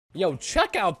Yo,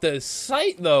 check out this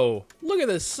sight though. Look at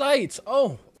this sight.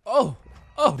 Oh,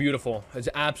 beautiful. It's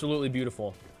absolutely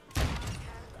beautiful.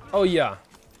 Oh yeah.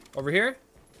 Over here?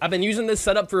 I've been using this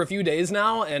setup for a few days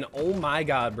now, and oh my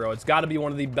god, bro. It's gotta be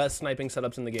one of the best sniping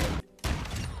setups in the game.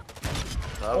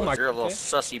 Oh my, you're a little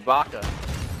sussy baka.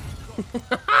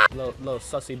 little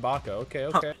sussy baka. Okay.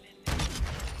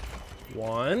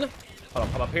 One. Hold on,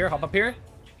 hop up here.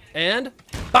 And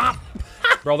bop!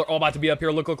 Bro, they're all about to be up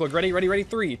here. Look. Ready.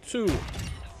 3, 2.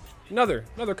 Another.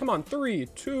 Come on. 3,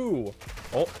 2.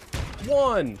 Oh,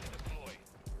 1.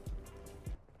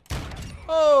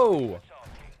 Oh.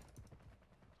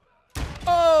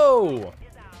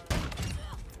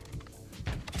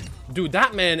 Dude,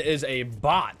 that man is a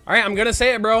bot. All right, I'm gonna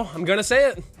say it, bro. I'm gonna say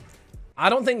it. I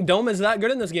don't think Dome is that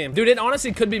good in this game. Dude, it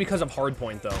honestly could be because of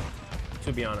hardpoint, though,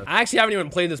 to be honest. I actually haven't even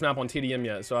played this map on TDM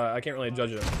yet, so I can't really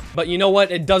judge it. But you know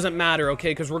what? It doesn't matter,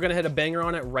 okay? Because we're gonna hit a banger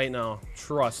on it right now.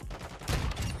 Trust.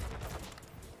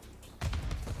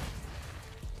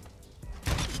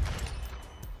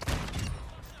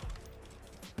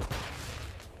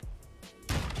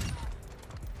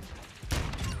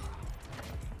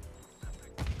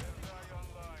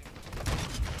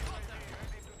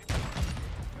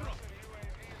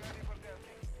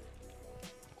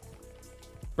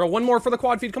 Bro, one more for the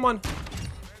quad feed. Come on.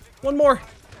 One more.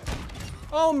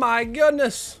 Oh my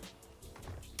goodness.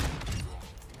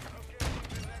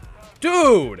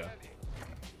 Dude.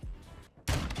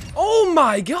 Oh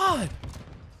my god.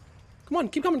 Come on,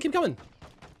 keep coming.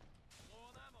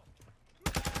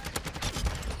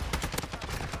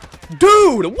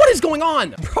 Dude, what is going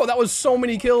on? Bro, that was so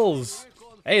many kills.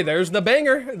 Hey, there's the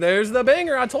banger.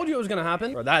 I told you it was gonna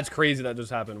happen. Bro, that's crazy that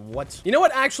just happened. What? You know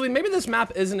what? Actually, maybe this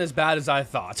map isn't as bad as I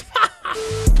thought.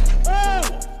 Oh!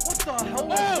 What the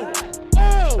hell?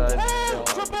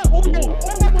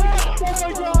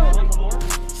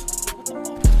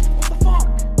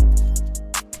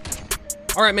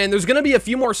 All right, man, there's gonna be a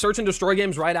few more search and destroy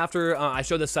games right after I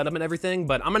show the setup and everything,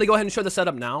 but I'm gonna go ahead and show the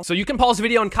setup now. So you can pause the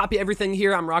video and copy everything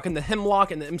here. I'm rocking the Hemlock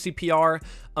and the MCPR.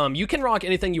 You can rock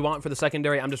anything you want for the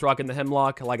secondary. I'm just rocking the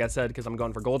Hemlock, like I said, because I'm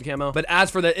going for gold camo. But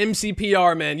as for the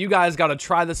MCPR, man, you guys gotta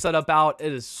try the setup out.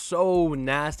 It is so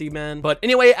nasty, man. But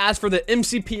anyway, as for the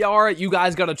MCPR, you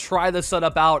guys gotta try the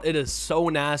setup out. It is so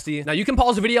nasty. Now, you can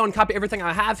pause the video and copy everything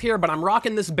I have here, but I'm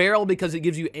rocking this barrel because it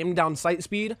gives you aim down sight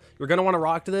speed. You're gonna wanna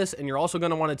rock to this, and you're also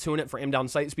gonna want to tune it for aim down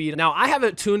sight speed. Now, I have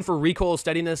it tuned for recoil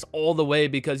steadiness all the way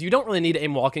because you don't really need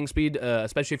aim walking speed,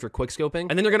 especially if you're quick scoping.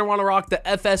 And then you're going to want to rock the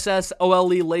FSS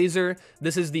OLE laser.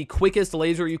 This is the quickest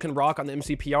laser you can rock on the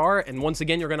MCPR. And once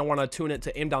again, you're going to want to tune it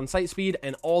to aim down sight speed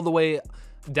and all the way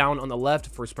down on the left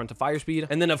for sprint to fire speed.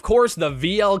 And then of course the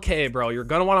VLK, bro, you're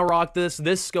gonna want to rock this.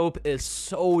 This scope is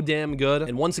so damn good.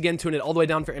 And once again, tune it all the way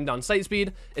down for aim down sight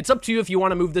speed. It's up to you if you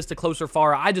want to move this to close or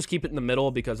far. I just keep it in the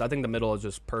middle because I think the middle is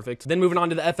just perfect. Then moving on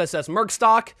to the FSS Merc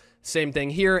stock, same thing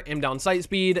here, aim down sight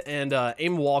speed and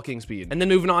aim walking speed. And then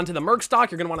moving on to the Merc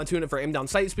stock, you're gonna want to tune it for aim down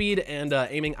sight speed and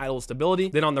aiming idle stability.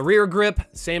 Then on the rear grip,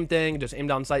 same thing, just aim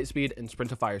down sight speed and sprint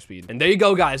to fire speed. And there you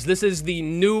go, guys. This is the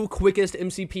new quickest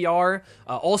MCPR.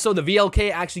 Also, the VLK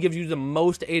actually gives you the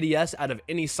most ADS out of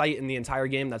any sight in the entire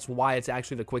game. That's why it's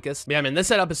actually the quickest. But yeah, man, this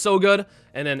setup is so good.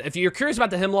 And then if you're curious about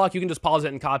the Hemlock, you can just pause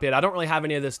it and copy it. I don't really have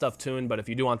any of this stuff tuned, but if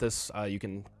you do want this, you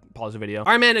can pause the video.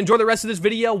 All right, man, enjoy the rest of this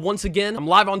video. Once again, I'm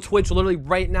live on Twitch literally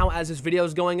right now as this video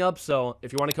is going up. So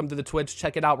if you want to come to the Twitch,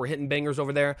 check it out. We're hitting bangers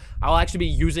over there. I'll actually be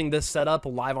using this setup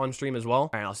live on stream as well.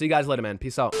 All right, I'll see you guys later, man.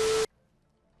 Peace out.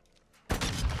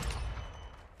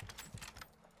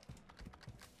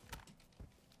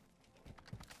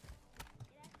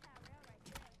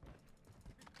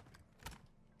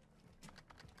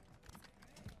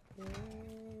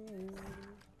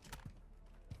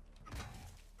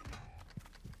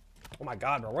 Oh my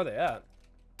god, bro, where are they at?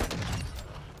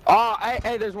 Oh,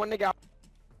 hey, there's one nigga out.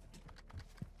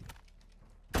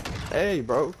 Hey,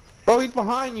 bro. Bro, he's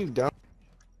behind you, dumb.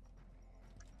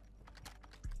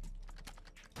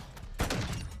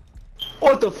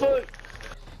 What the fuck?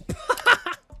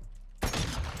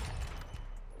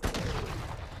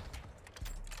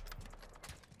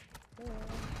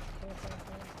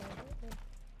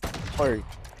 Sorry.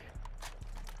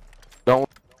 Don't.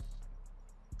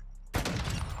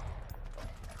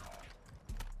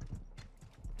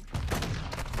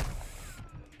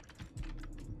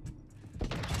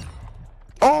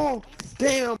 Oh,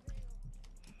 damn.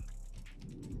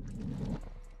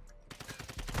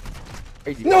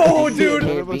 No, dude.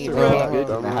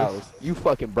 You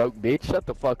fucking broke, bitch. Shut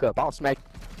the fuck up. I'll smack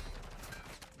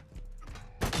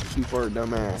you for a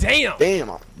dumbass. Damn.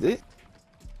 Damn.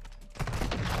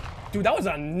 Dude, that was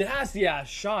a nasty ass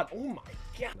shot. Oh my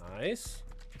Nice.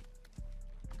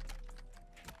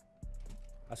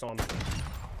 I saw him.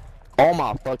 Oh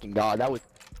my fucking god, that was.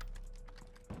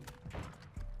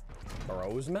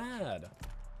 Bro's mad.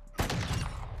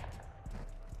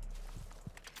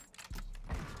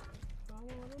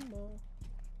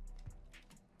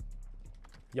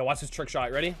 Yo, watch this trick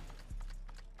shot. Ready?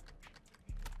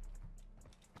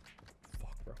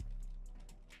 Fuck, bro.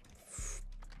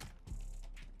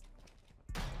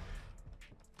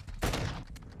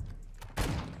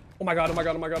 Oh my god, oh my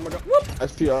god, oh my god, oh my god. Whoop!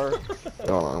 SPR.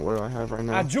 Hold on, what do I have right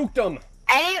now? I juked him.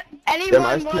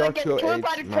 Anyone want to get killed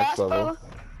by the crossbow?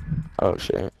 Oh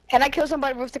shit. Can I kill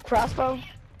somebody with the crossbow?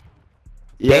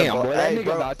 Yeah, Damn, bro. boy, that Hey, nigga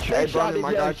bro. about Hey, trick-shotted bro,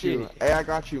 I your got you. shit. Hey, I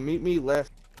got you. Meet me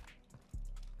left.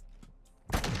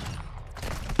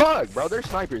 Fuck, bro, they're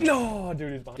snipers. No,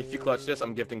 dude, he's behind. If you clutch this,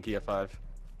 I'm gifting KiaH 5.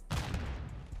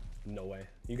 No way.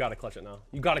 You gotta clutch it now.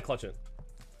 You gotta clutch it.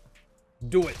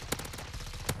 Do it.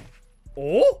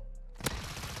 Oh?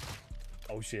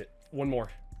 Oh shit. One more.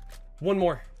 One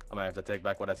more. I might have to take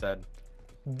back what I said.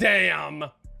 Damn.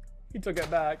 He took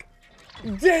it back.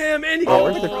 Damn, and he Oh, got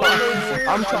where's the crossbow?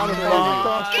 I'm trying to find the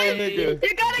crossbow, nigga.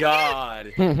 You gotta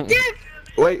God.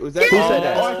 Wait, was that? Who said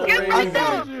that? Oh, Give I me thought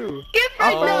some. it was you. Give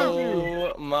me some.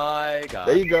 Oh my God.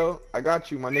 There you go. I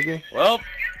got you, my nigga. Well,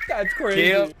 That's crazy.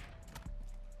 KiaH.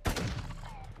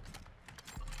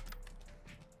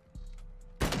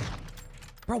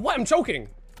 Bro, what? I'm choking.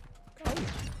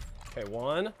 Okay,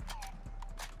 1.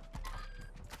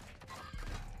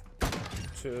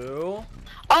 2.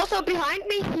 Also behind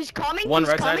me, he's coming. One he's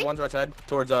right coming. side, one's right side.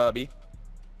 Towards B.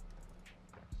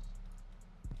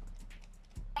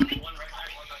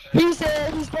 He's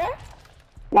there.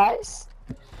 Nice.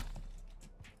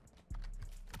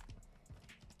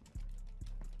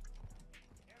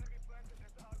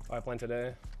 I plan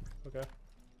today. Okay.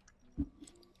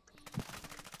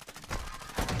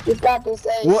 You got this,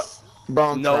 Ace. What? Bro,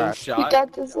 I'm No trash. You shot.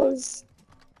 got this, Ace.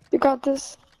 You got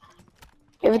this.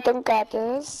 Everything got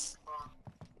this.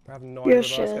 I have no Your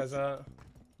idea where the last shit. guy's at.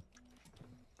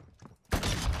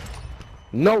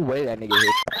 No way that nigga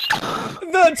hit.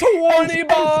 The 20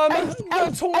 bomb!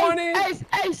 The 20! Ace,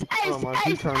 Ace, Oh my,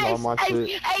 he turned on my shit.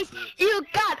 Ace, you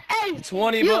got Ace.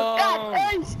 20 You bomb.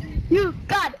 got Ace. You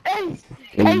got Ace.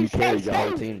 Nigga, you Ace, carried Ace, your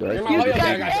whole Ace. team, You're dog. my You okay, got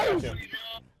I got you. Ace.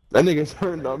 That nigga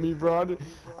turned on me, bro. I didn't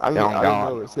Oh, know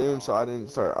God. it was him, so I didn't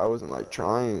start. I wasn't like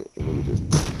trying. And he just.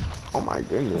 Oh my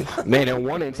goodness. Man, in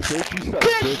 1 and 6, you suck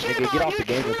Good dick, shit nigga. Get on off the you,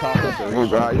 game and Trey. talk up Oh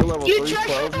god, you're level You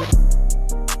 312. tried